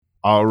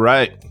All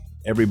right,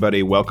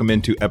 everybody, welcome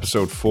into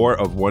episode 4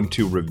 of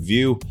 1-2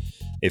 Review.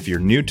 If you're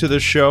new to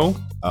the show,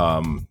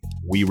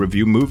 we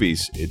review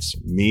movies.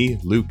 It's me,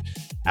 Luke,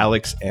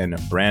 Alex, and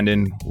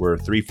Brandon. We're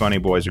three funny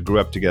boys who grew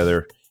up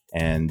together,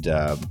 and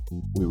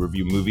we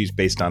review movies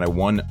based on a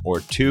 1 or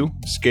 2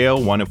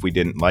 scale. 1 if we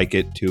didn't like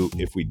it, 2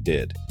 if we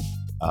did.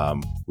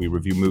 We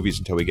review movies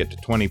until we get to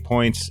 20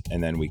 points,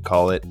 and then we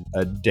call it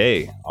a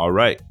day. All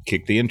right,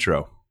 kick the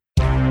intro.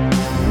 1,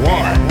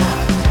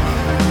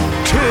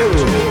 2,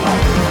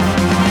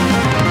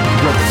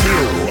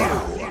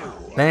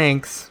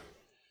 Thanks.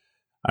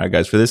 All right,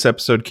 guys, for this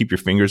episode, keep your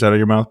fingers out of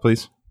your mouth,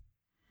 please.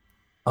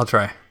 I'll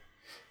try.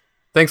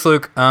 Thanks,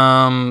 Luke.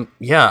 I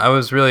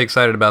was really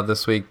excited about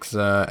this week's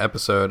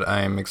episode.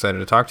 I'm excited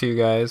to talk to you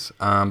guys.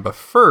 But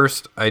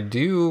first, I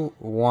do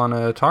want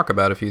to talk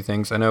about a few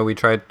things. I know we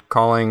tried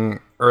calling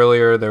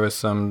earlier. There was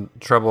some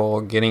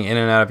trouble getting in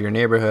and out of your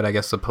neighborhood. I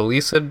guess the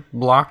police had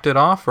blocked it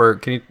off, or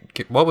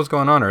what was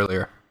going on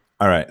earlier?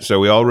 All right, so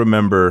we all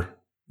remember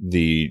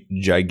the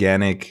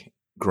gigantic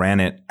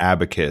granite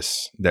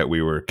abacus that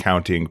we were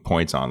counting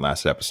points on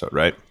last episode,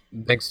 right?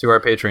 Thanks to our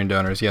Patreon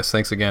donors. Yes,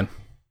 thanks again.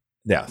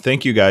 Yeah,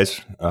 thank you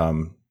guys.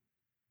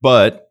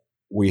 But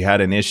we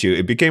had an issue.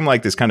 It became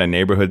like this kind of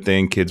neighborhood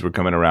thing. Kids were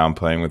coming around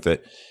playing with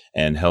it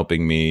and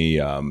helping me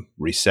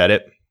reset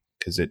it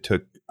because it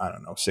took,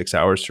 6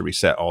 hours to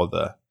reset all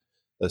the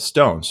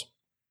stones.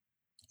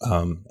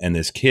 And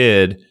this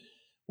kid,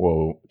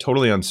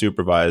 totally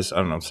unsupervised,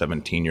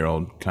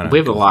 17-year-old kind of. We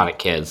have a lot of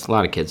kids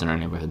in our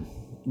neighborhood.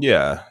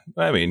 Yeah,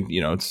 I mean,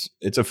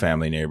 it's a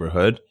family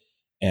neighborhood,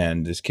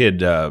 and this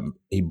kid,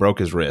 he broke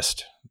his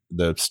wrist.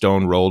 The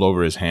stone rolled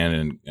over his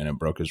hand and it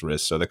broke his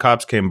wrist. So the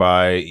cops came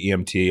by,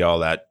 EMT, all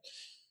that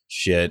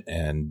shit,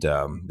 and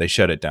they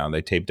shut it down.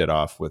 They taped it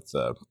off with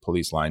the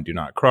police line, do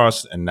not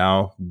cross. And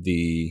now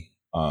the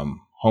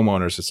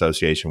homeowners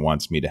association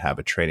wants me to have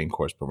a training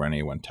course before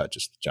anyone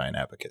touches the giant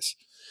abacus.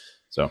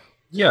 So.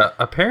 Yeah,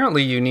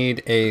 apparently you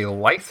need a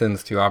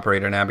license to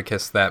operate an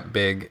abacus that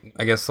big.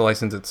 I guess the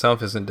license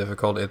itself isn't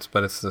difficult,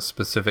 but it's the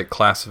specific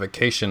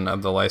classification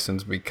of the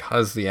license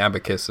because the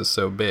abacus is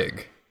so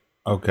big.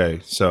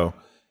 Okay, so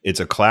it's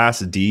a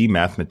Class D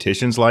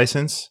mathematician's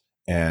license,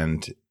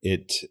 and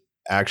it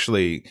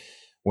actually,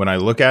 when I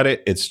look at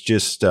it, it's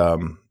just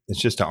an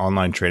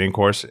online training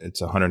course.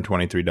 It's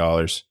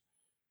 $123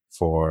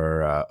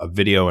 for a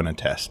video and a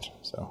test.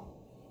 So.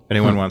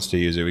 Anyone wants to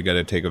use it, we got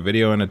to take a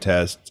video and a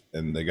test,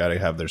 and they got to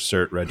have their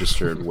cert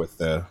registered with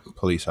the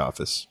police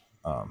office,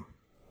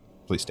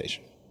 police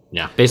station.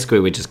 Yeah, basically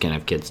we just can't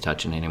have kids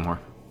touching anymore.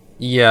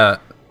 Yeah,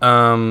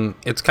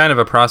 it's kind of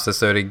a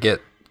process though to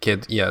get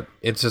kids. Yeah,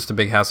 it's just a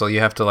big hassle. You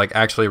have to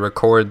actually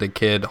record the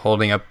kid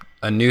holding up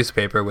a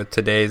newspaper with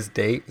today's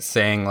date,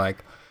 saying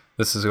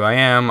 "This is who I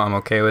am. I'm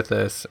okay with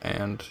this,"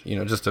 and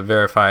just to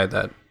verify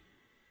that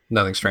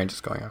nothing strange is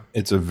going on.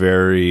 It's a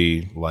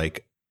very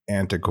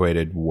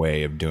antiquated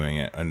way of doing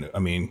it, and I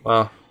mean,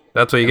 well,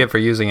 that's what you get for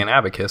using an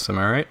abacus, am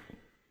I right?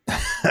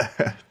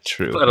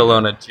 True. Let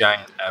alone a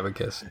giant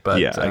abacus. But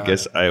yeah, I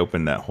guess I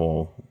opened that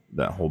whole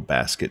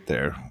basket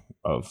there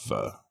of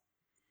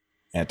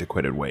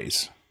antiquated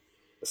ways.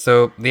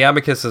 So the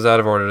abacus is out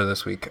of order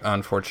this week,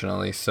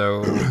 unfortunately.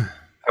 So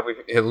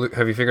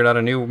have you figured out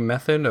a new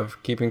method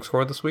of keeping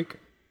score this week?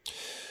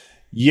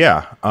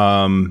 Yeah,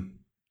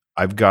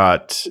 I've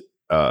got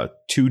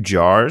 2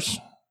 jars,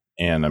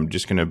 and I'm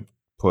just gonna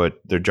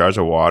they're jars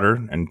of water,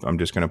 and I'm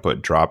just going to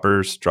put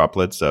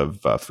droplets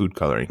of food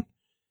coloring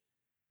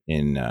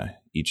in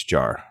each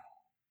jar.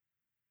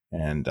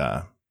 And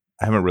I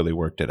haven't really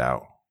worked it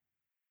out.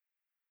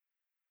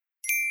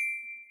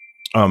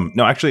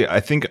 No, actually,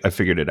 I think I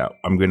figured it out.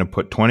 I'm going to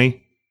put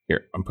 20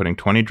 here. I'm putting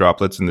 20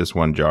 droplets in this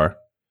one jar.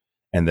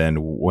 And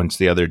then once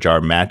the other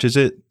jar matches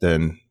it,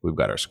 then we've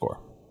got our score.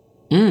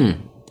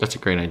 That's a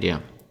great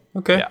idea.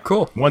 Okay, yeah.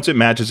 Cool. Once it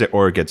matches it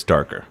or it gets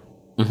darker.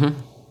 Mm-hmm.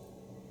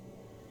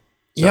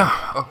 So.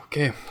 Yeah.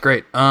 Okay.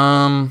 Great.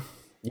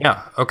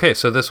 Yeah. Okay.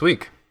 So this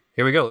week,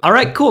 here we go. All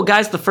right. Cool,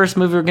 guys. The first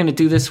movie we're going to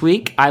do this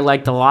week, I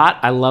liked a lot.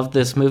 I loved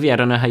this movie. I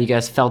don't know how you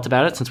guys felt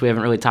about it since we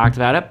haven't really talked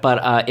about it,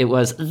 but it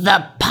was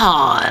The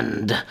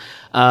Pond.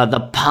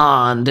 The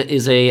Pond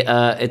is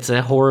it's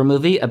a horror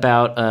movie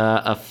about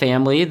a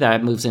family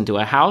that moves into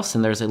a house,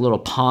 and there's a little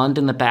pond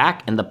in the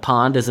back, and the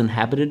pond is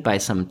inhabited by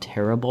some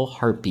terrible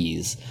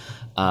harpies.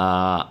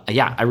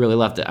 I really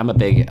loved it. I'm a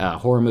big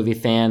horror movie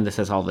fan. This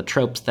has all the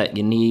tropes that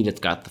you need. It's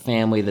got the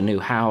family, the new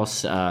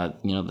house,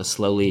 the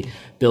slowly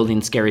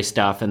building scary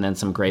stuff, and then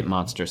some great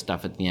monster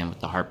stuff at the end with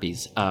the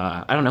harpies.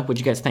 I don't know. What'd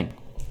you guys think?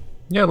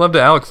 Yeah, I'd love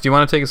to. Alex, do you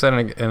want to take us out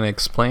and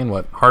explain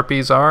what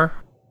harpies are?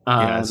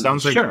 Yeah, it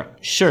sounds like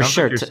sure. Like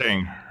you're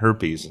saying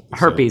herpes.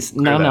 Herpes. So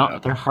no,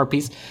 they're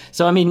harpies.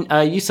 So I mean,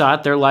 you saw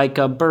it. They're like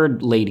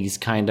bird ladies,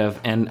 kind of,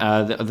 and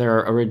they're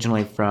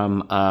originally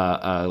from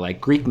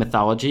Greek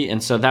mythology,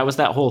 and so that was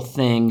that whole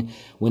thing.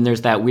 When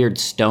there's that weird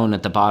stone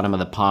at the bottom of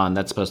the pond,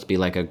 that's supposed to be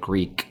like a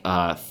Greek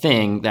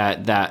thing.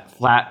 That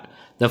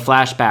the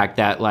flashback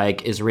that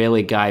like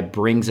Israeli guy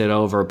brings it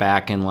over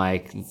back in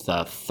like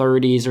the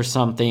 30s or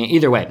something.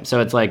 Either way,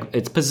 so it's like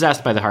it's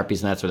possessed by the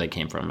harpies, and that's where they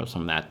came from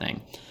that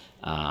thing.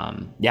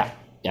 Yeah.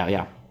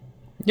 Yeah,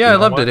 I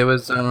loved it.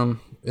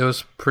 It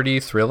was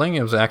pretty thrilling.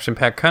 It was action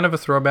packed, kind of a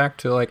throwback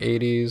to like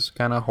 80s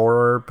kind of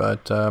horror,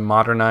 but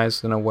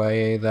modernized in a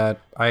way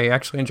that I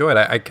actually enjoyed.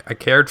 I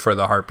cared for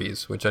the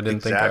harpies, which I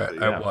didn't think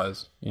I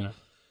was. You know.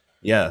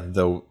 Yeah,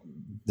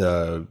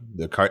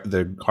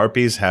 the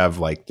harpies have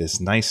like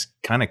this nice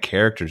kind of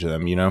character to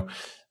them. You know,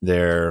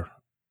 they're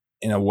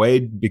in a way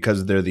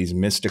because they're these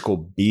mystical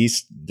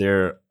beasts.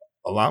 They're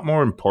a lot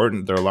more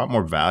important. They're a lot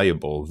more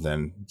valuable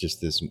than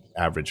just this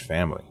average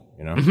family.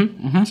 You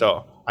know,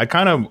 so I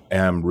kind of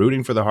am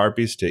rooting for the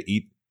harpies to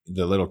eat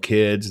the little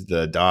kids,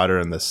 the daughter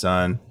and the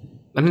son.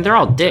 I mean, they're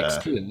all dicks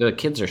too. The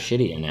kids are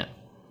shitty in it.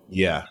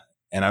 Yeah,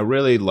 and I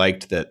really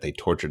liked that they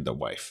tortured the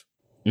wife.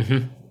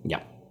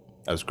 Yeah,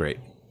 that was great.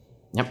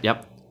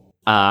 Yep.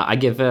 I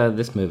give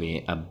this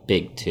movie a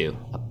big 2.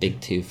 A big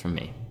 2 from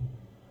me.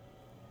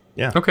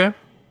 Yeah. Okay.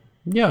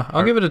 Yeah,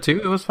 I'll give it a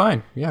 2. It was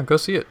fine. Yeah, go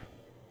see it.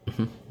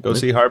 Go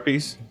see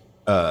Harpies.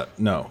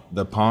 No,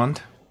 The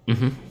Pond.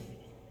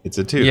 It's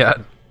a 2. Yeah.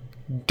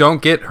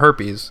 Don't get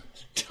herpes.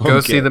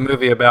 See the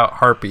movie about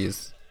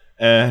harpies.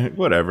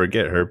 Whatever.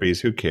 Get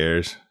herpes. Who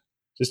cares?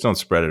 Just don't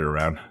spread it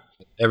around.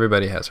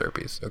 Everybody has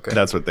herpes. Okay.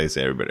 That's what they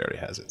say. Everybody already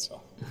has it.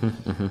 So.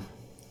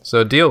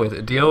 So deal with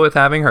it. Deal with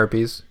having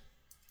herpes.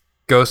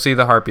 Go see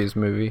the Harpies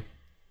movie.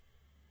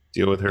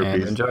 Deal with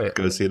herpes. And enjoy it.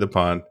 Go see The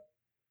Pond.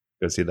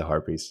 Go see the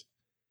Harpies.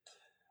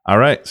 All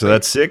right. So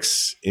that's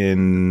 6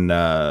 in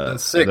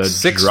that's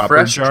 6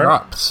 fresh jar.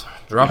 Drops.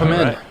 Drop them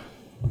in.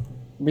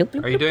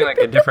 Are you doing like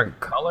a different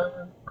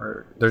color?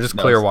 Or they're just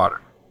clear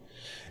water?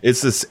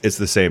 It's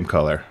the same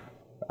color.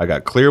 I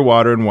got clear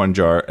water in one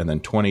jar and then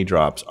 20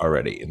 drops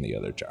already in the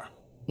other jar.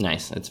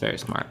 Nice. That's very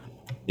smart.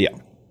 Yeah.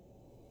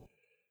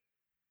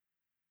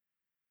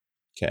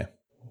 Okay.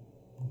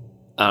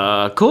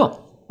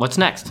 Cool. What's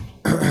next?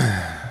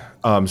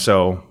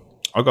 So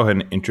I'll go ahead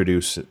and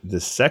introduce the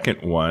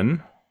second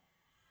one.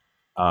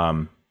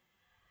 Did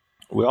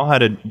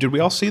we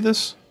all see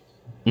this?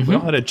 We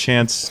all had a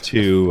chance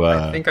to.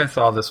 I think I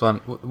saw this one.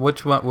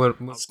 Which one?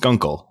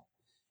 Skunkle.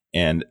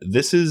 And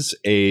this is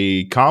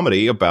a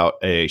comedy about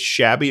a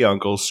shabby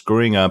uncle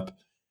screwing up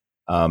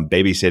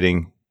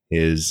babysitting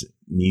his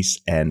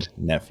niece and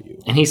nephew.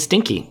 And he's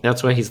stinky.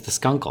 That's why he's the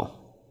skunkle.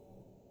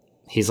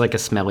 He's like a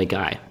smelly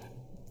guy.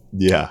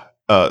 Yeah.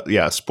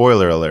 Yeah.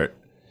 Spoiler alert.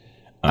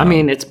 I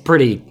mean, it's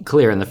pretty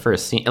clear in the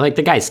first scene. Like,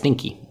 the guy's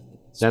stinky.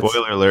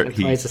 Spoiler alert. That's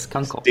why he's a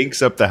skunkle.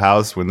 Stinks up the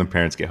house when the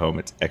parents get home.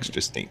 It's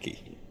extra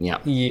stinky. Yeah.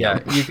 Yeah.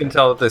 You can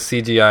tell the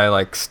CGI,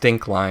 like,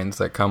 stink lines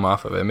that come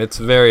off of him. It's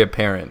very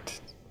apparent.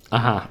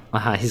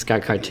 He's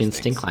got cartoon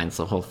stink lines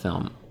the whole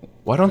film.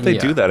 Why don't they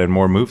do that in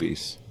more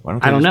movies? Why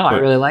don't they I don't know. I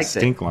really like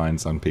stink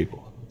lines on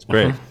people. It's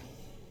great.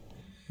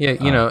 Yeah,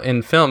 you know,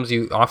 in films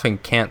you often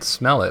can't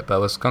smell it,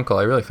 but with Skunkle,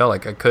 I really felt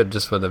like I could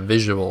just for the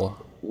visual.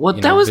 Well,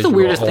 that was the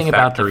weirdest thing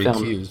about the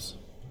film. Cues.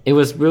 It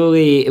was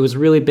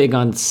really big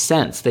on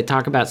scents. They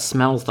talk about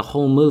smells the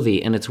whole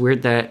movie, and it's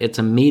weird that it's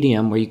a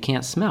medium where you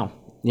can't smell.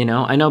 You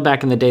know, I know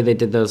back in the day they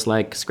did those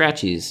like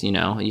scratchies. You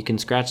know, you can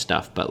scratch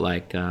stuff, but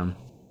like,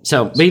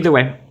 but either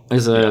way, it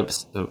was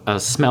a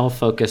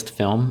smell-focused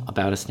film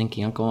about a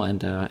stinky uncle,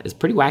 and it's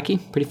pretty wacky,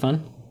 pretty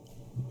fun.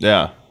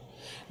 Yeah.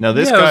 Now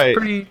this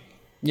guy.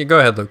 Yeah, go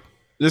ahead, Luke.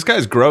 This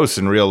guy's gross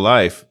in real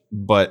life,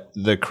 but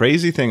the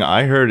crazy thing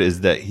I heard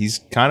is that he's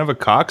kind of a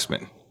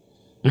cocksman.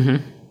 What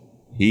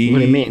do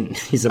you mean?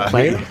 He's a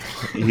player?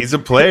 He's a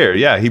player,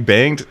 yeah. He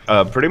banged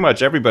pretty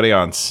much everybody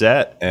on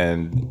set,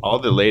 and all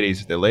the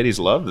ladies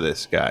loved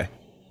this guy.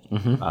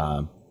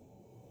 The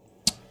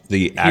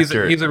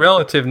actor... He's a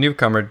relative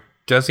newcomer.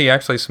 Does he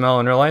actually smell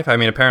in real life? I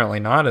mean, apparently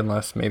not,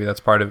 unless maybe that's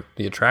part of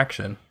the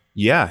attraction.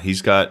 Yeah,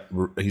 he's got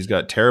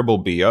terrible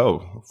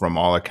BO from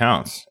all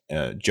accounts.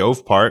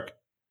 Jove Park,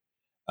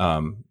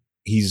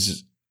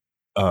 he's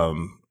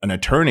an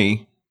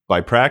attorney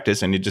by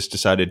practice, and he just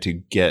decided to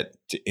get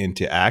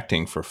into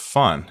acting for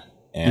fun,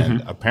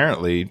 and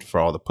apparently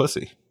for all the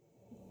pussy.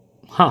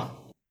 Huh.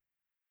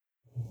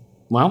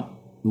 Well,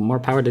 more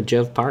power to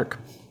Jove Park.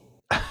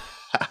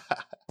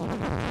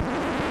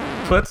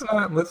 Let's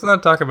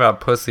not talk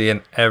about pussy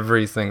in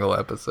every single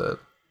episode,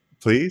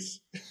 please.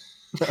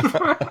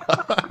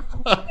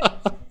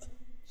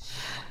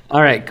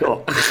 All right,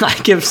 cool. I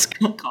give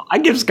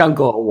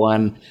Skunkle a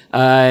 1.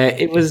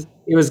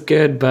 It was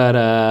good, but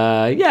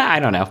yeah, I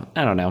don't know.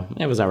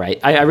 It was all right.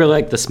 I really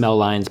like the smell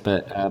lines,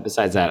 but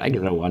besides that, I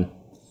give it a 1.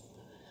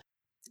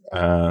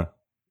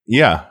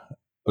 Yeah.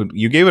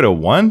 You gave it a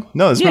 1?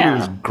 No, this movie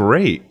was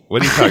great.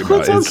 What are you talking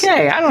about? It's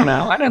okay. I don't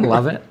know. I didn't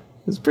love it.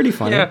 It was pretty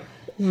funny. Yeah,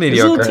 mediocre.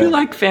 It's a little too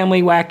like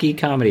family wacky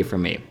comedy for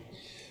me.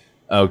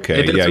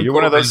 Okay, yeah, you're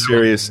one of those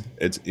serious.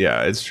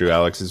 It's true.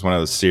 Alex is one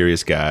of those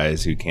serious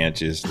guys who can't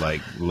just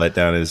like let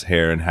down his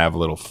hair and have a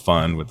little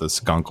fun with a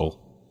skunkle.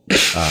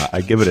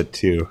 I give it a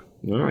 2.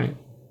 All right,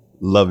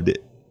 loved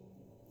it.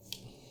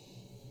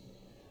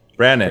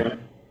 Brandon,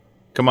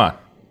 come on.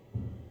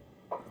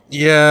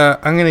 Yeah,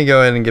 I'm gonna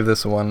go ahead and give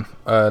this a one.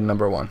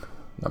 Number one.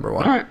 All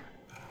right.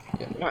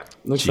 Yeah.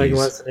 Looks like it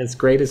wasn't as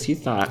great as you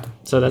thought.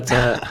 So that's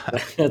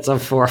a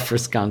 4 for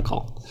Skunkle.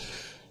 All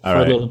Four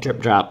right. little drip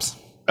drops.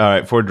 All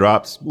right, 4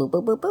 drops. Boop,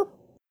 boop, boop,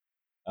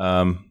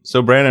 boop.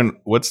 So Brandon,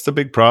 what's the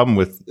big problem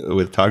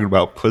with talking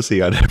about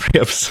pussy on every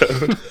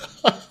episode?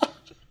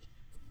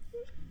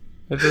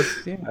 It's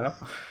just, you know,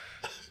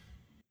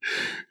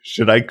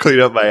 Should I clean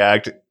up my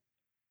act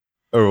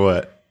or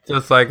what?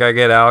 just like I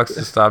get Alex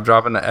to stop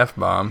dropping the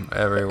F-bomb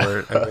every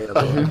word. Every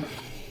other word.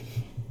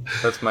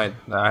 That's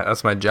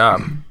my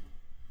job.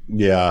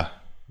 Yeah,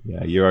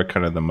 you are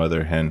kind of the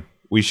mother hen.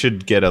 We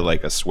should get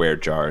a swear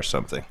jar or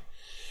something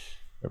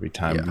every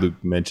time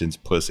Luke mentions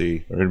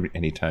pussy or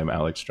anytime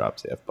Alex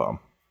drops the F-bomb.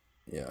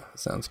 Yeah,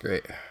 sounds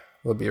great.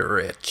 We'll be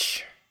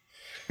rich.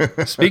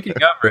 Speaking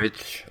of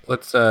rich,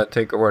 let's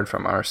take a word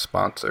from our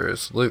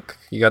sponsors. Luke,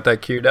 you got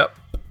that queued up?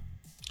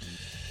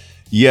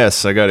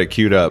 Yes, I got it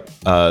queued up.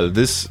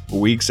 This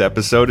week's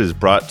episode is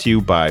brought to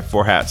you by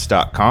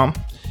 4hats.com.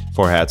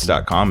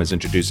 4hats.com is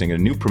introducing a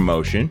new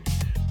promotion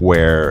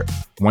where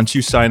once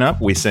you sign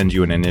up, we send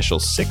you an initial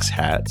 6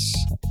 hats.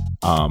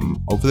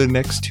 Over the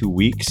next 2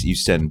 weeks, you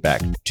send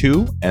back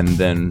 2 and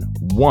then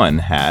 1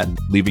 hat,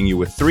 leaving you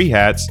with 3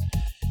 hats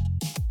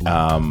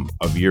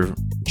of your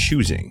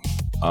choosing.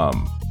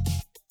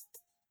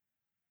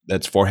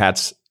 That's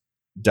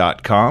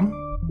 4hats.com,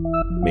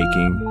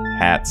 making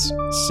hats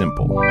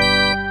simple.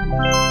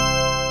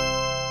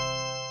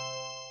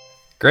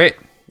 Great.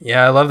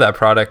 Yeah, I love that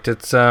product.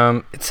 It's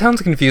it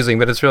sounds confusing,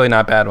 but it's really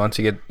not bad once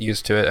you get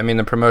used to it. I mean,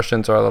 the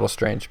promotions are a little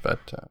strange, but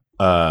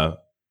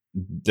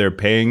they're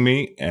paying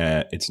me.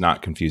 It's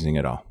not confusing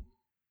at all.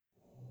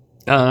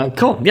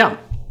 Cool. Yeah.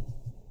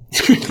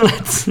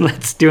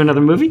 Let's do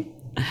another movie.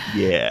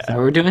 Yeah, Is that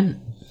what we're doing?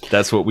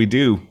 that's what we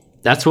do.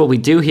 That's what we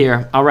do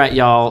here. All right,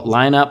 y'all,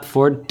 line up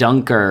for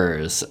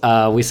Dunkers.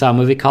 We saw a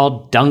movie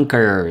called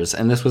Dunkers,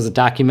 and this was a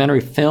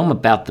documentary film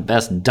about the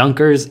best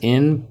dunkers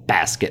in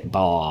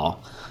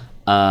basketball.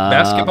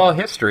 Basketball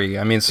history.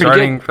 I mean,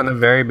 starting from the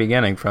very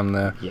beginning, from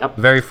the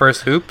very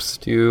first hoops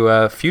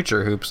to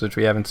future hoops, which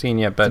we haven't seen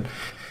yet. But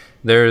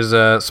there's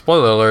a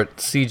spoiler alert: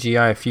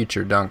 CGI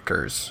future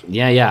dunkers.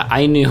 Yeah.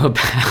 I knew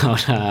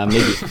about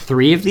maybe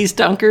 3 of these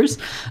dunkers.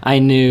 I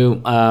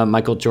knew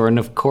Michael Jordan,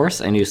 of course.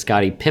 I knew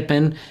Scottie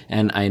Pippen,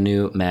 and I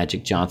knew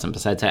Magic Johnson.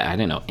 Besides that, I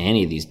didn't know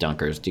any of these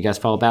dunkers. Do you guys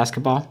follow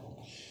basketball?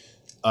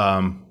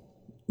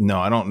 No,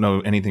 I don't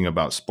know anything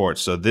about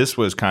sports, so this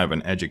was kind of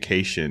an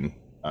education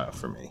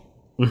for me.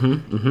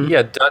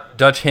 Yeah,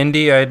 Dutch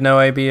Hindi I had no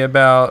idea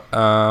about.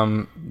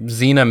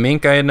 Zena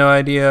Mink I had no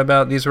idea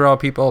about. These were all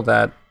people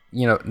that,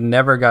 you know,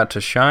 never got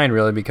to shine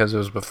really because it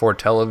was before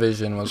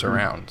television was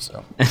around.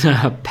 So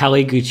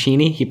Pelle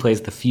Guccini, he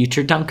plays the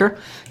future dunker.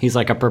 He's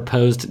like a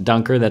proposed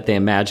dunker that they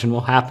imagine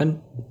will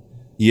happen.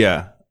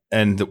 Yeah,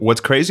 and what's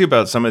crazy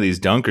about some of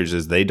these dunkers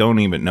is they don't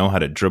even know how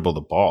to dribble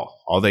the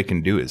ball. All they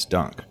can do is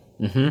dunk.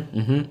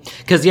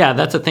 Because,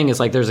 that's the thing is,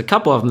 like, there's a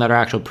couple of them that are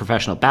actual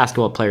professional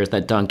basketball players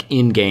that dunk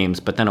in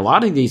games, but then a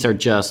lot of these are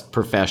just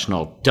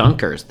professional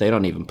dunkers. They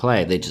don't even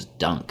play. They just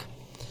dunk.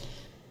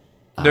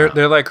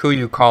 they're like who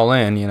you call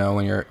in, you know,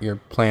 when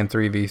you're playing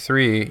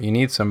 3v3, you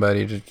need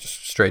somebody to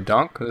just straight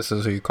dunk. This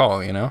is who you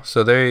call, you know.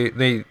 So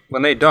they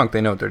when they dunk,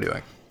 they know what they're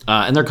doing.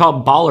 And they're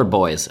called baller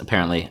boys,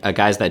 apparently.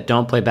 Guys that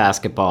don't play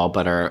basketball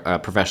but are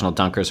professional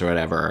dunkers or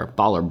whatever are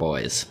baller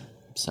boys.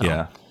 So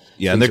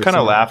Yeah, and they're kind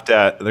of laughed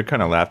at. They're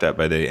kind of laughed at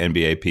by the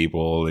NBA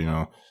people. You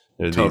know,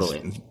 they're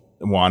these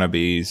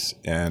wannabes,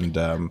 and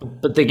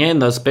but again,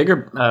 those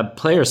bigger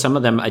players, some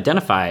of them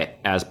identify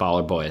as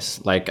baller boys.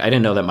 Like, I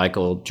didn't know that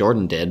Michael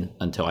Jordan did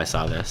until I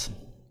saw this.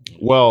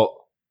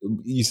 well,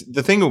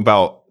 the thing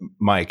about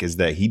Mike is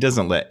that he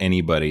doesn't let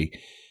anybody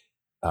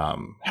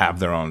have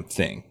their own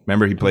thing.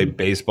 Remember, he played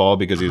baseball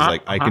because he was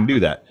like, I can do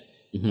that.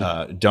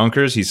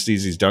 Dunkers, he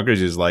sees these dunkers.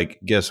 He's like,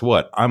 guess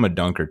what? I'm a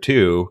dunker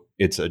too.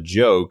 It's a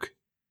joke.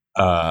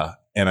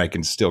 And I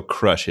can still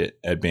crush it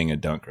at being a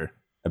dunker,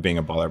 at being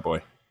a baller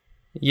boy.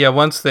 Yeah,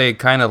 once they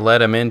kind of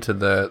let him into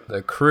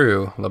the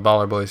crew, the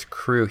Baller Boys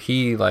crew,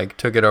 he like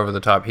took it over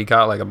the top. He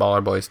got like a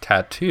Baller Boys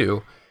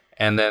tattoo,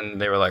 and then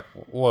they were like,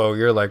 "Whoa,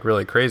 you're like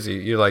really crazy.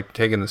 You're like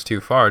taking this too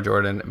far,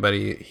 Jordan." But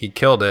he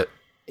killed it.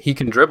 He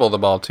can dribble the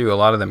ball too. A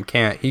lot of them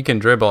can't. He can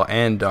dribble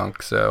and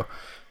dunk. So,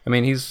 I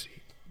mean, he's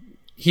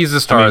the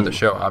star of the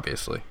show,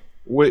 obviously.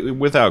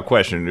 Without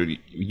question,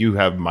 you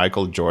have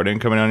Michael Jordan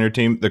coming on your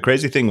team. The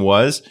crazy thing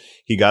was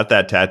he got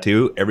that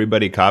tattoo.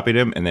 Everybody copied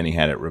him, and then he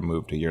had it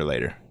removed a year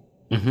later.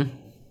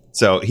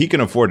 So he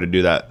can afford to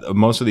do that.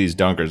 Most of these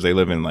dunkers, they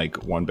live in like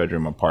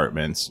 1-bedroom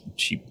apartments,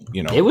 cheap.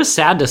 You know, It was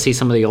sad to see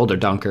some of the older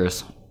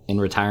dunkers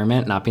in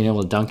retirement not being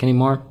able to dunk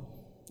anymore.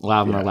 A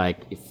lot of them are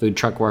like food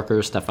truck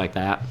workers, stuff like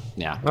that.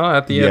 Yeah. Well,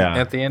 at the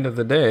end of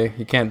the day,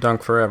 you can't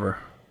dunk forever.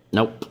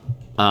 Nope.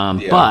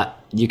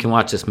 But you can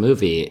watch this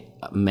movie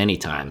many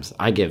times.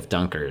 I give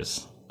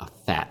dunkers a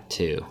fat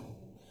 2.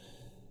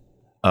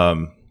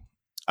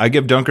 I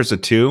give dunkers a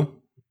 2,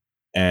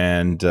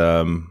 and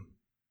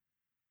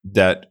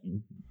that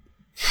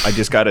I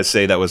just got to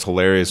say that was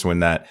hilarious when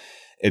that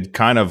it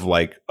kind of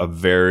like a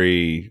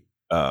very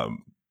a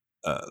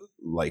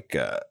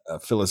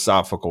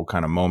philosophical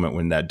kind of moment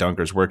when that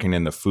Dunker's working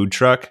in the food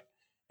truck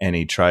and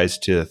he tries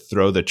to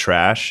throw the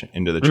trash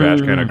into the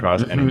trash can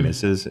across and he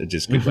misses. It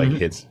just like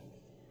hits.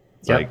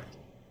 It's like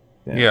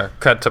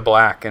cut to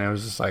black, and it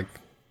was just like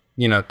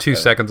 2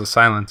 seconds of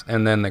silence,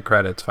 and then the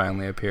credits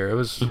finally appear. It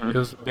was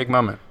a big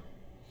moment.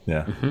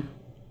 Yeah.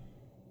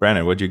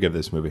 Brandon, what'd you give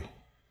this movie?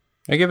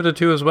 I give it a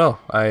 2 as well.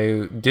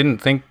 I didn't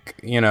think,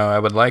 I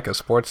would like a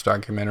sports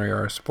documentary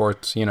or a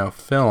sports,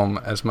 film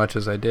as much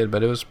as I did,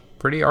 but it was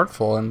pretty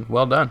artful and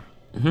well done.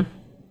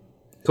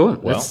 Cool.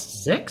 Well,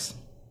 that's 6.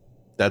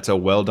 That's a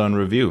well done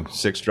review.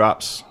 6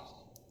 drops.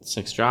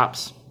 6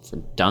 drops for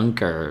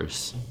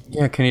Dunkers.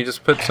 Yeah, can you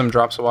just put some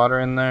drops of water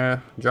in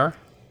the jar?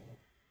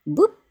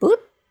 Boop, boop,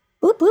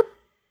 boop, boop,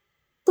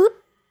 boop,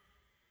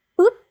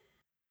 boop.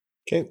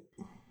 Okay.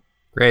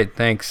 Great,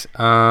 thanks.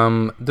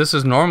 This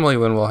is normally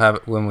when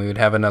we would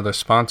have another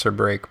sponsor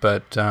break,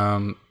 but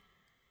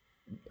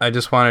I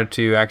just wanted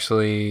to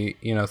actually,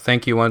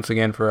 thank you once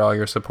again for all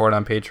your support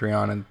on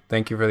Patreon, and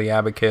thank you for the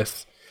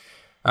abacus.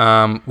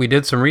 We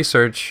did some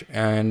research,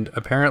 and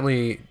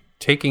apparently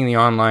taking the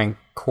online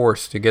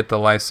course to get the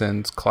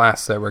license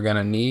class that we're going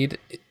to need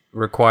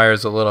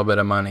requires a little bit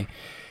of money.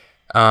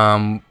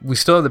 We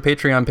still have the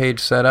Patreon page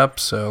set up,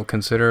 so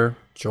consider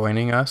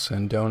joining us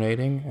and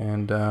donating,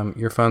 and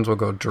your funds will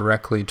go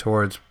directly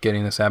towards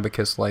getting this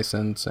abacus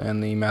license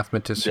and the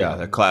mathematician. Yeah,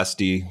 the Class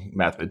D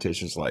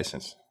mathematician's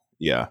license.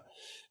 Yeah.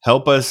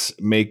 Help us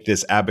make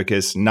this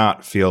abacus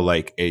not feel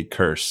like a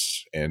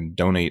curse, and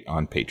donate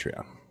on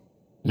Patreon.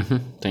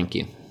 Thank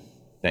you.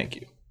 Thank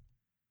you.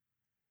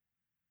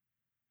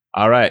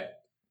 All right.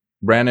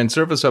 Brandon,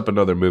 serve us up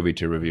another movie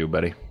to review,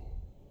 buddy.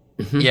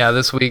 Yeah,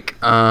 this week,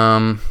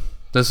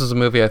 this is a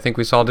movie I think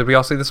we saw. Did we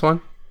all see this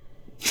one?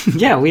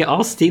 Yeah, we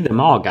all see them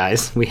all,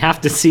 guys. We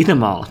have to see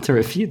them all to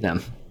review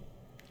them.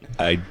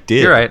 I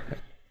did. You're right.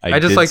 I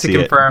just did like to see it.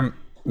 confirm,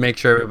 make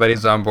sure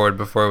everybody's on board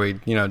before we,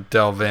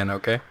 delve in,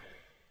 okay?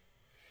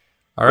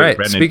 All right.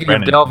 Brandon, Speaking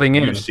Brandon, of delving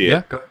did in. you see it?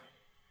 Yeah, go ahead.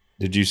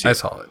 Did you see I it?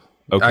 saw it.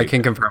 Okay. I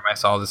can confirm I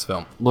saw this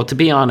film. Well, to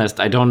be honest,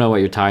 I don't know what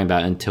you're talking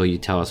about until you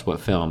tell us what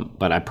film,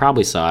 but I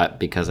probably saw it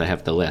because I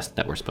have the list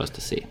that we're supposed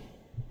to see.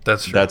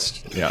 That's true.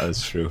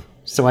 That's true.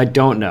 So I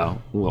don't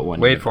know what one.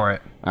 Wait for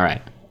it. All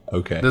right.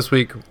 Okay. This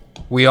week,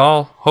 we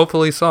all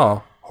hopefully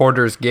saw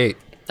Hoarder's Gate.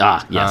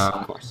 Ah, yes,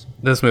 of course.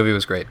 This movie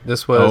was great.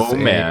 This was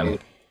a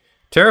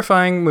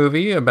terrifying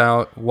movie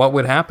about what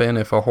would happen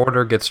if a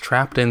hoarder gets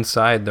trapped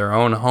inside their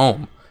own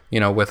home,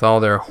 with all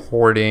their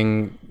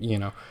hoarding,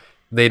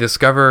 They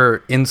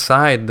discover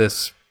inside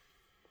this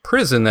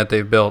prison that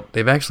they've built,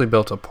 they've actually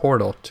built a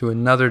portal to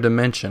another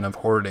dimension of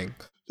hoarding.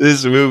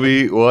 This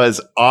movie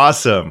was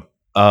awesome.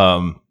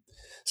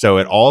 So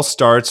it all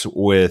starts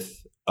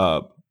with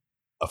a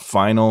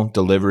final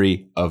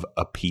delivery of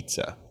a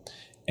pizza.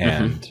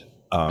 And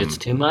It's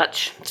too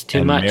much. It's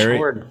too much.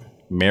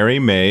 Mary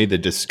May, the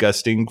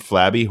disgusting,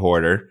 flabby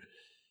hoarder,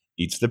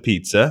 eats the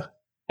pizza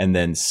and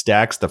then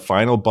stacks the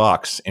final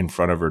box in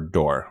front of her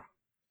door.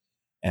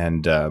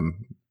 And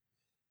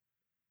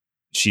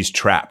she's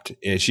trapped.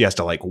 She has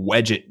to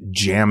wedge it,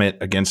 jam it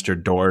against her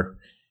door.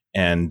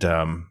 And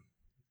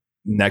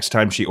next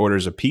time she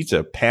orders a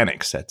pizza,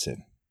 panic sets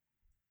in.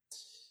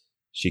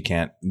 She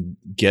can't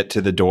get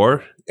to the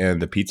door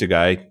and the pizza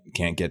guy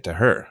can't get to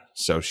her.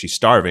 So she's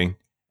starving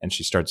and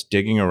she starts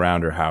digging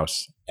around her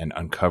house and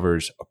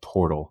uncovers a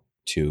portal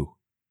to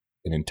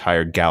an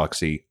entire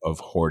galaxy of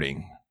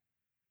hoarding.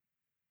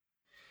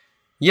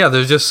 Yeah,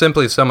 there's just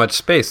simply so much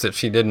space that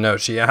she didn't know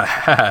she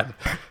had.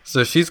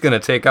 So she's going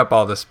to take up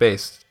all the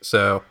space.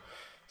 So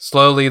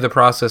slowly the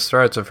process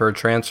starts of her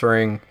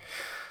transferring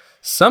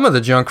some of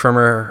the junk from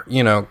her,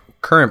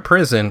 current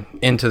prison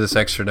into this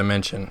extra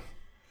dimension.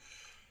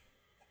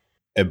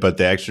 But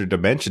the extra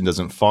dimension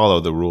doesn't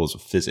follow the rules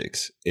of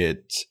physics.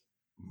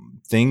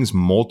 Things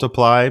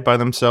multiply by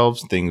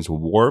themselves, things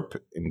warp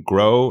and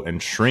grow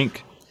and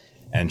shrink.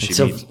 And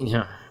she meets,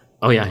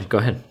 Oh yeah, go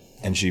ahead.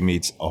 And she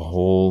meets a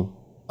whole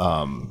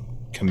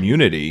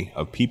community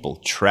of people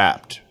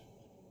trapped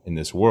in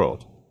this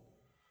world.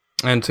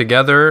 And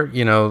together,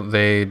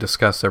 they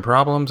discuss their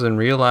problems and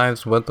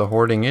realize what the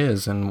hoarding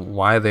is and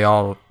why they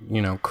all,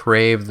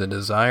 crave the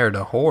desire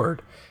to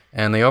hoard.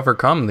 And they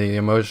overcome the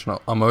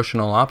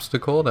emotional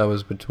obstacle that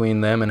was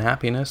between them and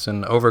happiness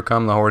and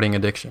overcome the hoarding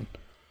addiction.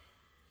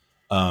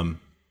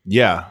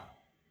 Yeah,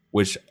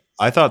 which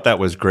I thought that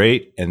was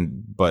great,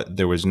 but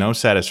there was no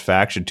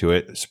satisfaction to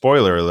it.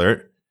 Spoiler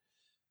alert.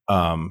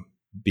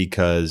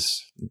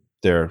 Because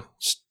they're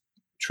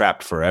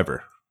trapped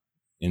forever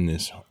in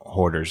this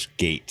hoarder's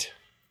gate.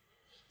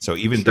 So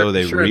even though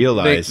they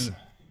realize,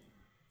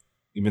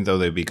 even though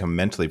they become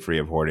mentally free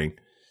of hoarding,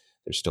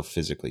 they're still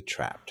physically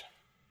trapped.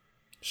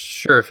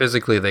 Sure,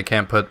 physically they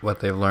can't put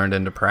what they've learned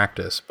into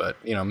practice, but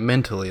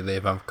mentally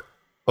they've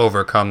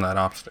overcome that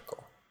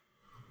obstacle.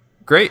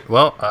 Great.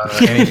 Well,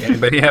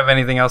 anybody have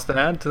anything else to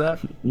add to that?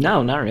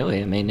 No, not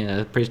really. I mean,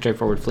 a pretty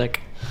straightforward flick.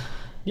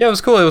 Yeah, it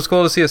was cool. It was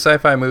cool to see a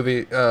sci-fi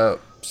movie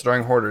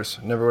starring hoarders.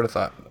 Never would have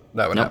thought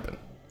that would happen.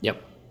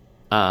 Yep.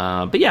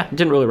 But yeah, it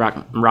didn't really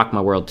rock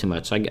my world too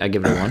much. So I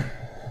give it a 1.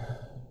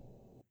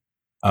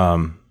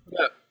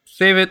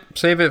 Yeah,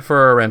 save it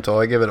for a rental.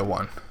 I give it a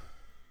 1.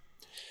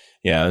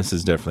 Yeah, this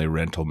is definitely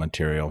rental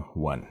material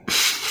 1.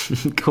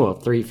 Cool.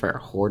 3 for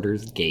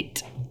Hoarder's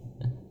Gate.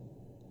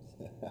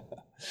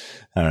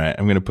 All right,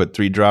 I'm going to put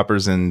 3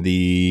 droppers in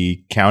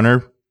the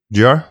counter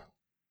jar.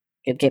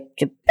 Chip, chip,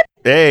 chip.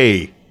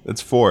 Hey,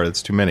 that's 4.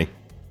 That's too many.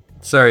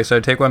 Sorry, so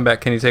take one back.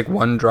 Can you take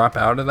one drop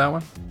out of that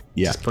one?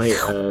 Yeah. Just play.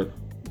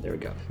 There we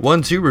go.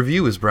 1-2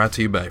 Review is brought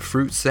to you by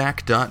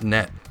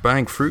FruitSack.net.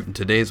 Buying fruit in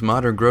today's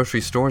modern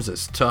grocery stores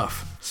is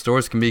tough.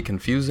 Stores can be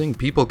confusing,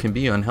 people can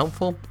be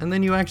unhelpful, and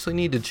then you actually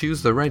need to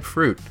choose the right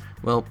fruit.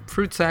 Well,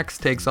 Fruit Sacks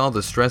takes all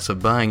the stress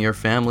of buying your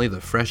family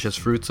the freshest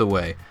fruits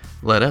away.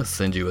 Let us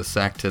send you a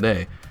sack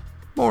today.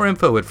 More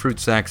info at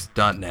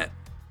FruitSacks.net.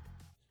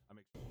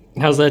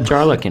 How's that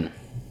jar looking?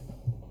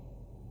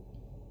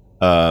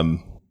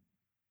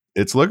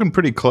 It's looking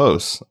pretty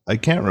close. I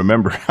can't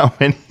remember how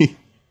many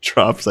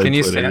drops I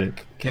put in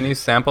it. Can you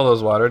sample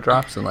those water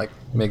drops and like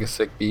make a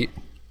sick beat?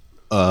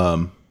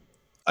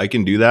 I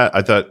can do that.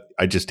 I thought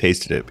I just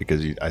tasted it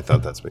because I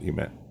thought that's what you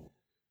meant.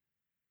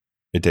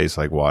 It tastes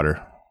like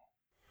water.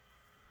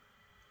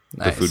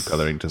 Nice. The food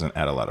coloring doesn't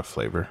add a lot of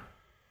flavor.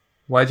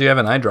 Why'd you have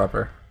an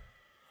eyedropper?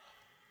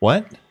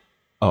 What?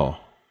 Oh,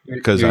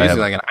 because You're I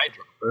using have like an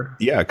eyedropper.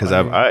 yeah, because I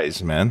have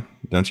eyes, man.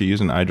 Don't you use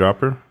an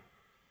eyedropper?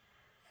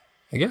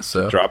 I guess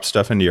so. Drop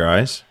stuff into your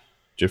eyes,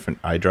 different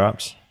eye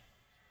drops.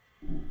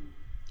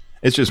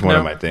 It's just one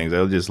of my things.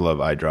 I just love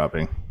eye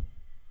dropping.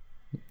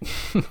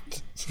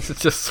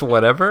 It's just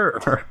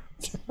whatever. Or?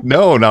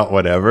 No, not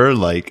whatever.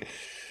 Like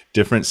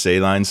different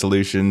saline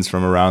solutions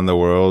from around the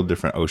world,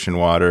 different ocean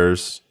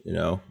waters,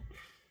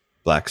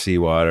 Black Sea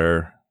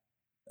water,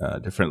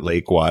 different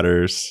lake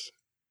waters.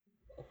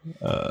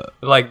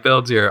 Like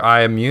builds your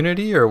eye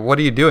immunity, or what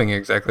are you doing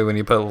exactly when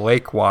you put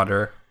lake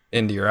water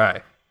into your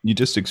eye? You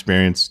just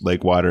experience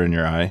lake water in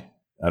your eye.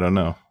 I don't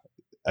know.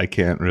 I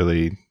can't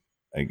really.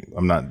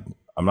 I'm not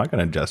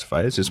going to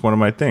justify it. It's just one of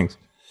my things.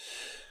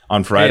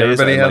 On Fridays,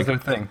 everybody has their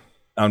thing.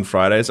 On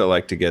Fridays, I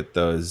like to get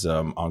those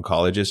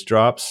oncologist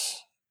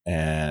drops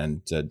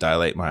and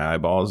dilate my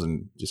eyeballs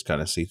and just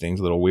kind of see things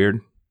a little weird.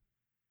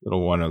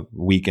 Little one of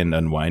weekend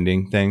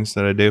unwinding things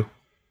that I do.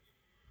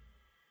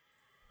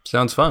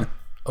 Sounds fun.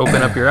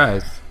 Open up your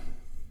eyes.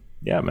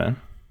 Yeah, man.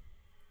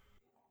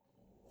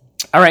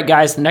 All right,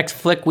 guys. The next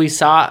flick we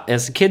saw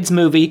is a kids'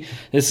 movie.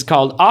 This is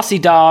called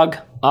Aussie Dog.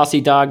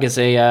 Aussie Dog is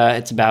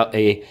it's about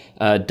a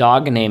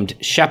dog named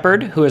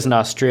Shepherd, who is an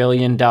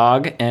Australian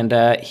dog, and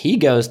he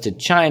goes to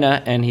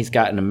China, and he's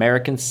got an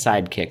American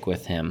sidekick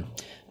with him,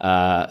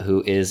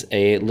 who is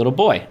a little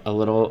boy, a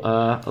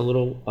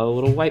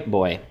little white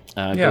boy.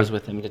 Goes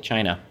with him to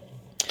China.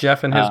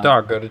 Jeff and his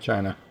dog go to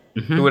China.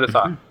 Who would have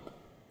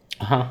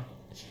thought?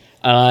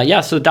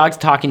 So the dog's a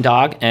talking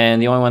dog,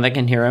 and the only one that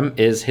can hear him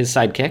is his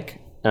sidekick,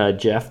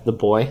 Jeff, the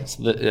boy. So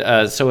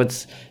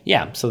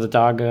the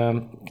dog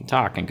can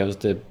talk and goes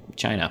to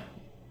China.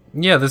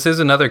 Yeah, this is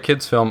another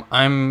kids film.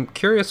 I'm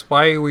curious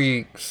why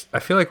I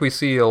feel like we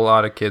see a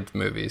lot of kids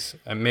movies.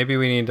 And maybe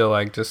we need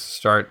to just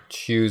start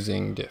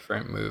choosing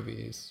different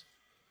movies.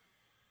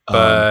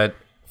 But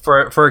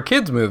for a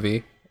kids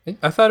movie,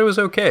 I thought it was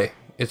okay.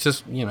 It's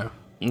just,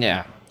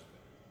 Yeah.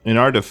 In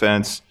our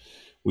defense,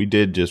 we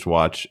did just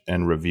watch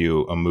and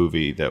review a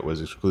movie that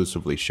was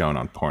exclusively shown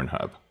on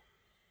Pornhub.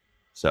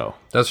 So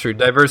that's true.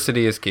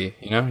 Diversity is key.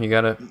 You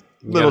gotta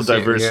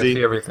diversity.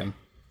 see everything.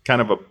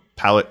 Kind of a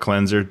palate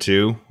cleanser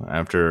too.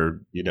 After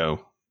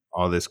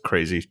all this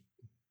crazy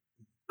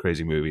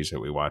movies that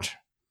we watch.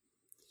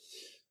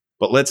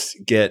 But let's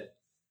get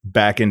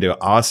back into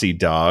Aussie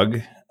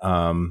Dog.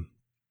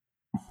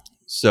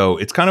 So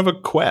it's kind of a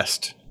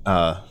quest.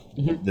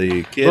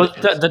 The kid. Well,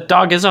 the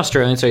dog is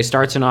Australian, so he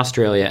starts in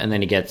Australia, and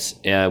then he gets.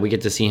 We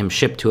get to see him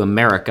shipped to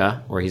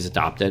America, where he's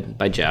adopted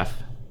by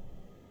Jeff.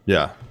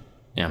 Yeah.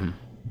 Yeah.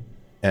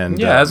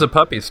 And as a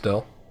puppy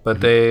still,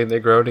 but they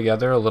grow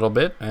together a little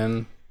bit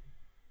and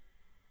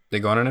they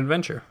go on an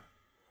adventure.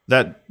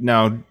 That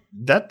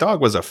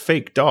dog was a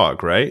fake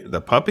dog, right? The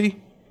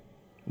puppy?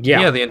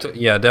 Yeah.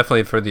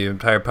 Definitely for the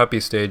entire puppy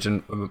stage,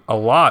 and a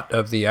lot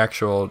of the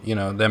actual,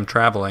 them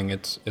traveling,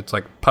 it's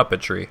like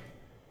puppetry.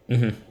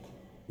 Mm-hmm.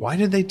 Why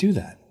did they do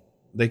that?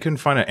 They couldn't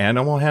find an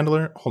animal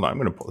handler? Hold on, I'm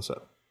going to pull this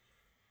up.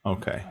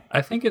 Okay.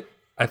 I think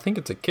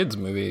it's a kids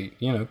movie,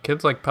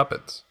 kids like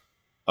puppets.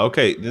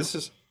 Okay, this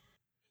is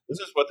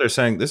what they're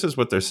saying. This is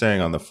what they're saying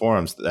on the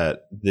forums,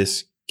 that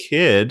this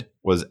kid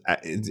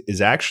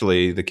is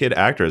actually, the kid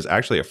actor is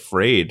actually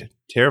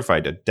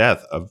terrified to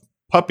death of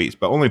puppies,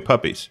 but only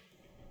puppies.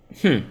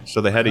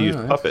 So they had to use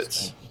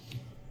puppets.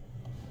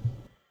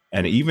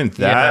 And even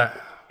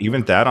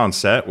that on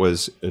set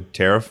was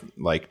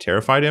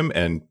terrified him,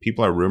 and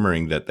people are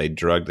rumoring that they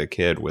drugged the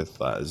kid with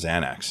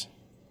Xanax.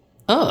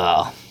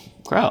 Oh,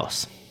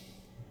 gross.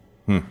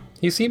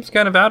 He seems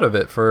kind of out of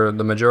it for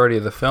the majority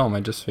of the film. I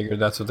just figured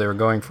that's what they were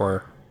going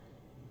for.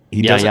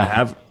 He doesn't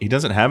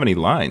have any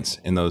lines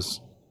in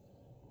those.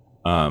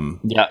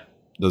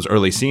 those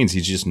early scenes,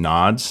 he just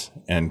nods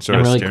and sort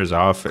And of really stares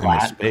off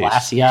into space.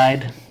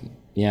 Glassy-eyed.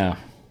 Yeah.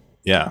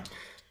 Yeah.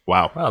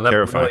 Wow. Wow, that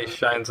terrifying. really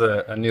shines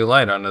a new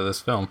light onto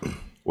this film.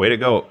 Way to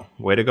go.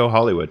 Way to go,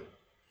 Hollywood.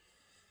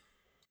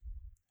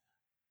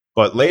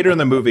 But later in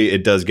the movie,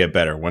 it does get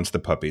better once the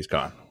puppy's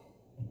gone.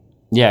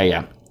 Yeah,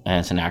 yeah. And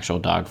it's an actual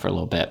dog for a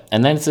little bit.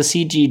 And then it's a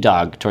CG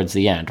dog towards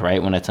the end,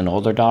 right? When it's an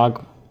older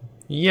dog.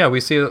 Yeah, we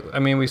see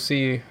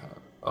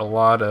a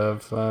lot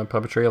of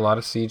puppetry, a lot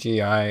of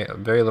CGI,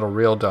 very little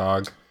real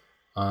dog.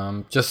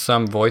 Just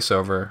some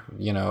voiceover,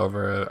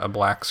 over a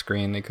black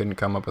screen. They couldn't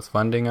come up with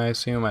funding, I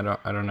assume. I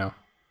don't know.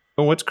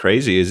 But what's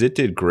crazy is it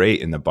did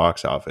great in the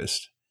box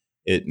office.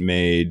 It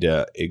made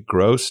it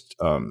grossed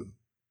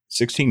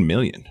 16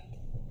 million.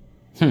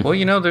 Well,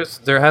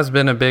 there has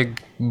been a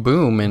big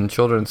boom in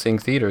children seeing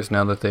theaters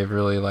now that they've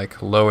really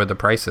lowered the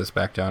prices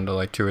back down to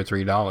 $2 or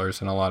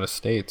 $3 in a lot of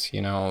states.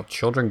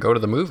 Children go to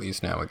the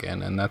movies now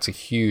again, and that's a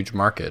huge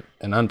market,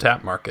 an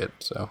untapped market.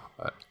 So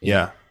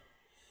Yeah,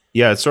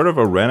 it's sort of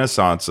a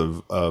renaissance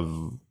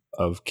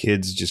of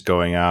kids just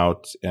going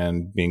out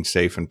and being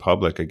safe in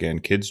public again.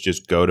 Kids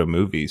just go to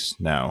movies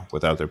now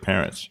without their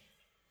parents.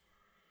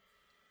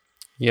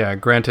 Yeah,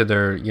 granted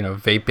they're,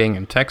 vaping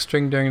and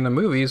texting during the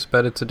movies,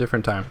 but it's a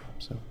different time.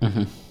 So.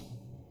 Mm-hmm.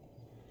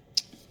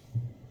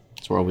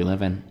 It's the world we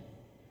live in.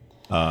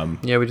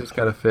 Yeah, we just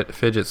got to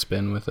fidget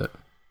spin with it.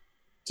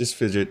 Just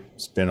fidget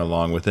spin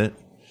along with it.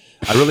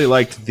 I really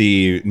liked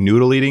the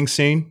noodle eating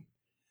scene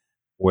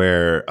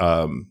where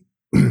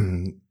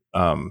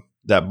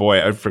that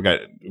boy, I forgot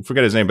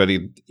his name, but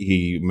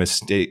he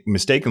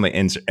mistakenly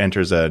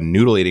enters a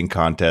noodle eating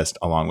contest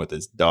along with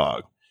his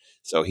dog.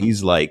 So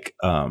he's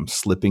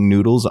slipping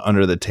noodles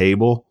under the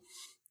table.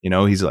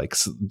 He's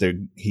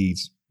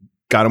he's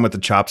got him with the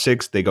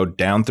chopsticks. They go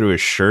down through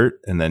his shirt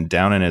and then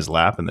down in his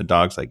lap, and the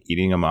dog's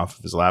eating them off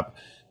of his lap.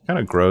 Kind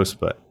of gross,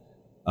 but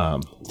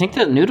I think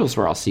the noodles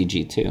were all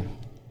CG too.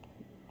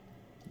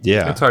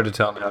 Yeah, it's hard to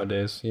tell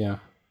nowadays. Yeah,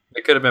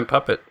 it could have been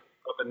puppet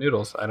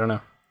noodles. I don't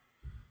know.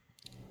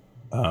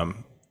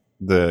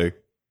 The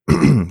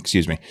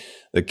excuse me,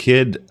 the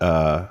kid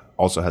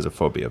also has a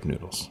phobia of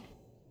noodles.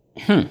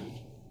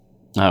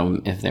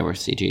 If they were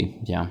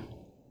CG, yeah.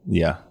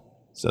 Yeah.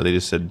 So they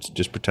just said,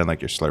 just pretend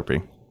like you're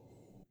slurping.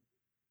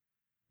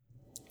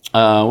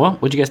 Well,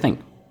 what'd you guys think?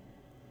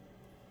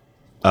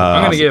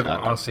 I'm going to give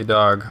Aussie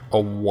Dog a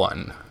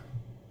 1.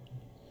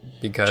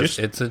 Because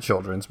it's a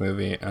children's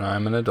movie, and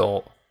I'm an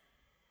adult.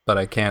 But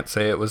I can't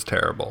say it was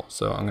terrible,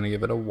 so I'm going to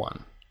give it a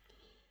 1.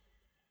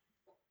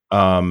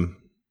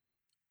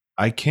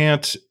 I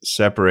can't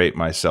separate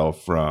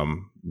myself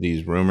from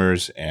these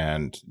rumors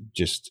and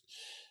just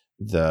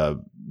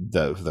the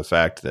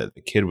fact that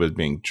the kid was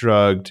being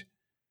drugged.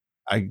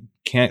 I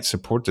can't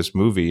support this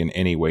movie in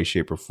any way,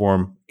 shape, or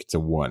form. It's a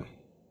 1.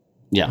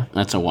 Yeah,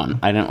 that's a 1.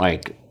 I didn't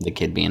like the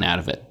kid being out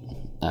of it.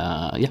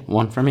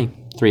 1 for me.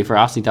 3 for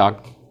Aussie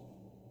Dog.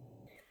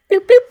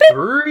 Bloop, bloop, bloop.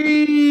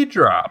 3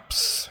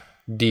 drops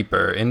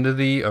deeper into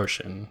the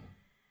ocean.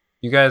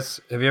 You guys,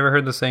 have you ever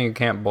heard the saying, you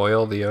can't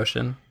boil the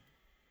ocean?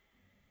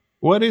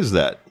 What is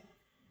that?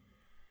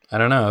 I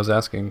don't know. I was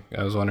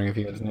wondering if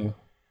you guys knew.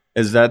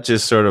 Is that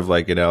just sort of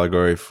like an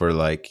allegory for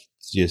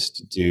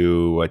just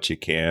do what you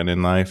can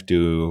in life,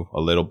 do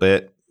a little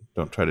bit,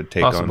 don't try to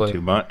take Possibly. on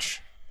too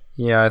much?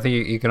 Yeah, I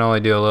think you can only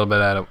do a little bit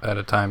at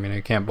a time.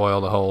 You can't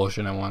boil the whole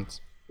ocean at once.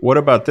 What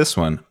about this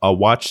one? A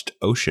watched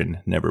ocean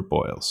never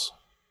boils.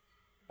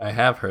 I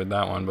have heard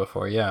that one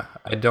before, yeah.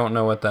 I don't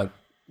know what that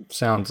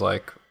sounds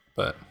like,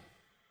 but...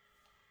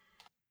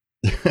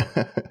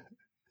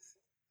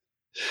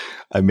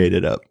 I made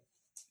it up.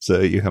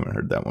 So you haven't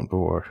heard that one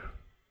before.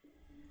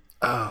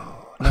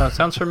 Oh, no, it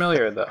sounds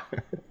familiar, though.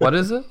 What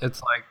is it?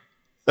 It's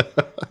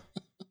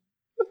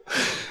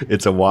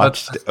it's a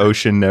watched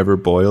ocean never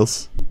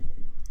boils.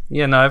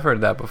 Yeah, no, I've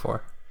heard that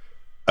before.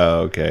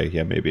 Oh, okay.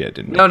 Yeah, maybe I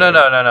didn't. No,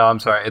 I'm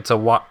sorry.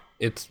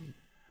 It's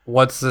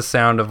what's the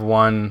sound of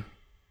one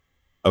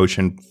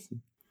ocean?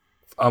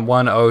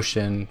 One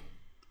ocean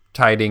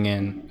tiding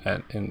in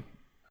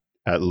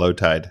at low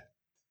tide.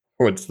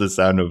 What's the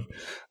sound of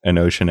an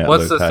ocean at low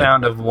tide? What's the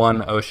sound of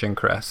one ocean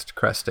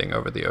cresting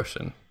over the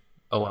ocean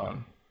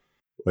alone?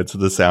 What's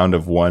the sound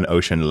of one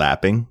ocean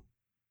lapping?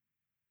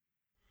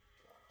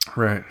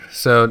 Right.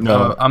 So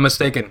no, I'm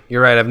mistaken.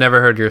 You're right. I've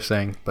never heard your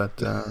saying,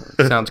 but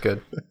it sounds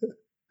good.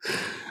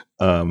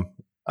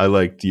 I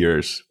liked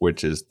yours,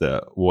 which is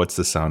what's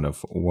the sound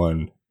of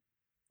one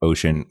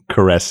ocean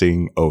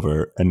caressing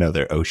over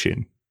another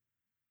ocean?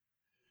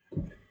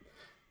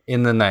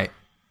 In the night.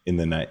 In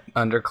the night.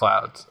 Under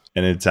clouds.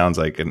 And it sounds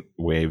like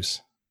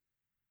waves.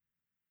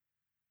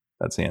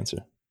 That's the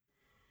answer.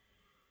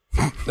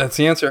 That's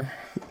the answer.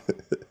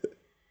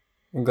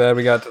 I'm glad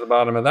we got to the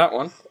bottom of that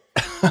one.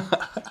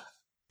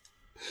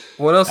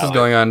 What else is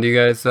going on? Do you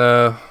guys?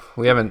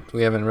 We haven't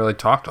really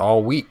talked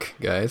all week,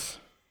 guys.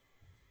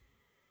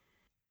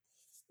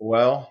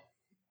 Well,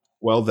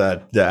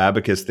 the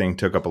abacus thing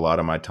took up a lot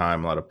of my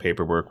time. A lot of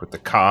paperwork with the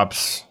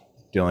cops,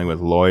 dealing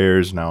with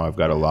lawyers. Now I've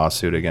got a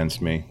lawsuit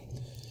against me.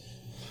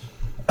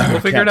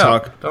 We'll figure it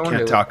out. Don't worry.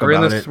 Can't talk we're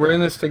about in this. it. We're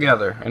in this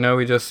together. I know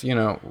we just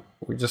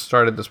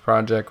started this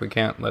project. We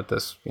can't let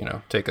this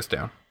take us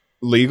down.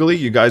 Legally,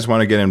 you guys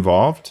want to get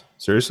involved?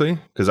 Seriously?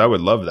 Because I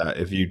would love that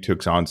if you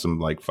took on some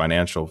like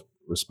financial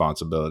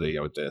responsibility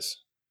with this.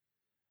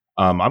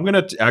 I'm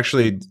gonna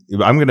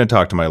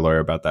talk to my lawyer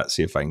about that.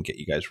 See if I can get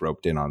you guys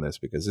roped in on this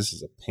because this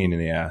is a pain in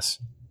the ass.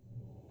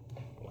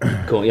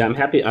 Cool. Yeah, I'm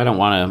happy. I don't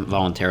want to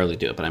voluntarily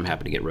do it, but I'm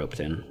happy to get roped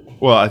in.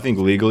 Well, I think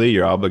legally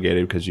you're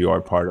obligated because you are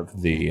part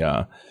of the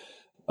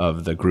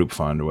group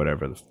fund or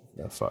whatever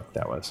the fuck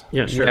that was.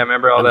 Yeah, sure. Yeah,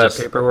 remember all that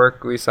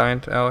paperwork we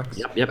signed, Alex?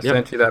 Yep. I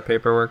sent you that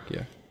paperwork.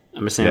 Yeah.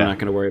 I'm just saying I'm not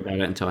going to worry about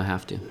it until I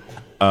have to.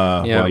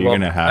 Well, you're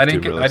gonna have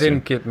to. I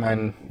didn't get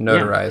mine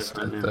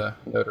notarized at the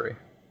notary.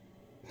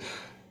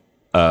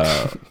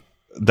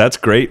 That's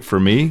great for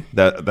me.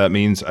 That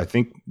means I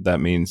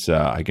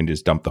can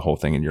just dump the whole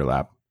thing in your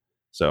lap.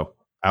 So,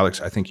 Alex,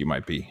 I think you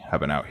might be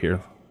having out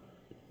here.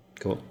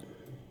 Cool.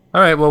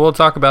 All right. Well, we'll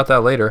talk about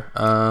that later.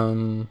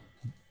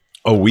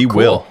 We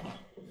will.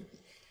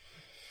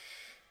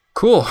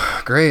 Cool.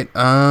 Great.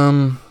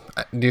 Do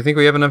you think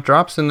we have enough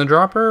drops in the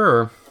dropper,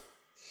 or?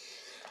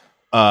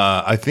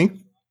 I think.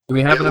 Do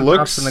we have enough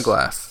drops in the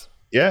glass?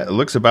 Yeah, it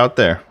looks about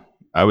there.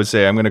 I would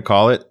say I'm going to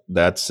call it.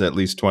 That's at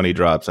least 20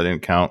 drops. I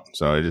didn't count,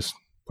 so I just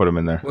put them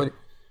in there. What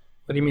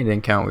do you mean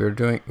didn't count? We were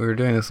doing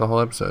this the whole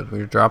episode. We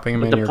were dropping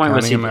them in. You were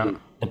counting them out.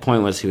 The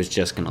point was he was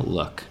just going to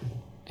look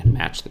and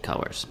match the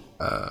colors.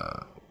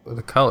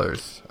 The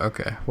colors.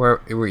 Okay.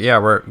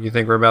 You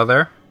think we're about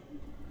there?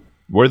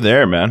 We're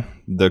there, man.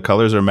 The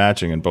colors are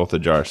matching in both the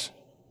jars.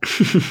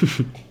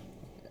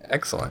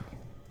 Excellent.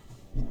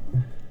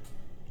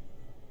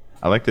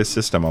 I like this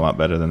system a lot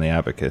better than the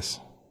abacus.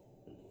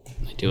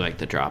 I do like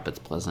the drop. It's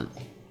pleasant.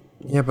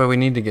 Yeah, but we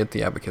need to get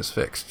the abacus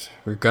fixed.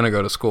 We're going to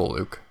go to school,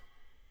 Luke.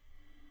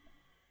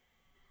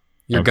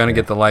 You're going to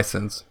get the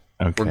license.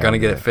 Okay. We're going to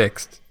get it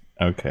fixed.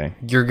 Okay.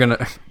 You're going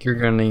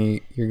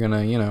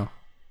to,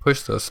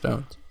 push those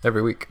stones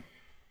every week.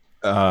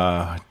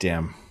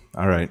 Damn.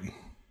 All right.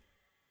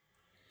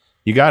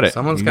 You got it.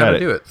 Someone's got to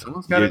do it.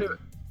 Someone's got to do it.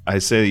 I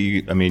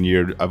say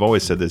I've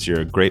always said this,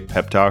 you're a great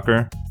pep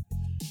talker.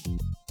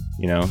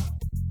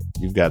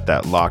 You've got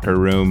that locker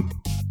room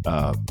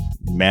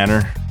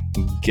manner.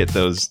 Get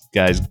those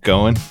guys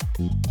going.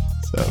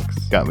 So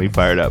got me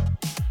fired up.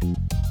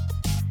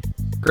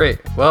 Great.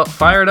 Well,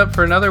 fired up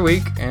for another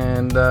week,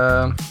 and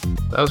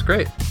that was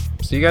great.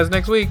 See you guys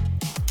next week.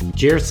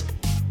 Cheers.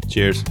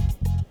 Cheers.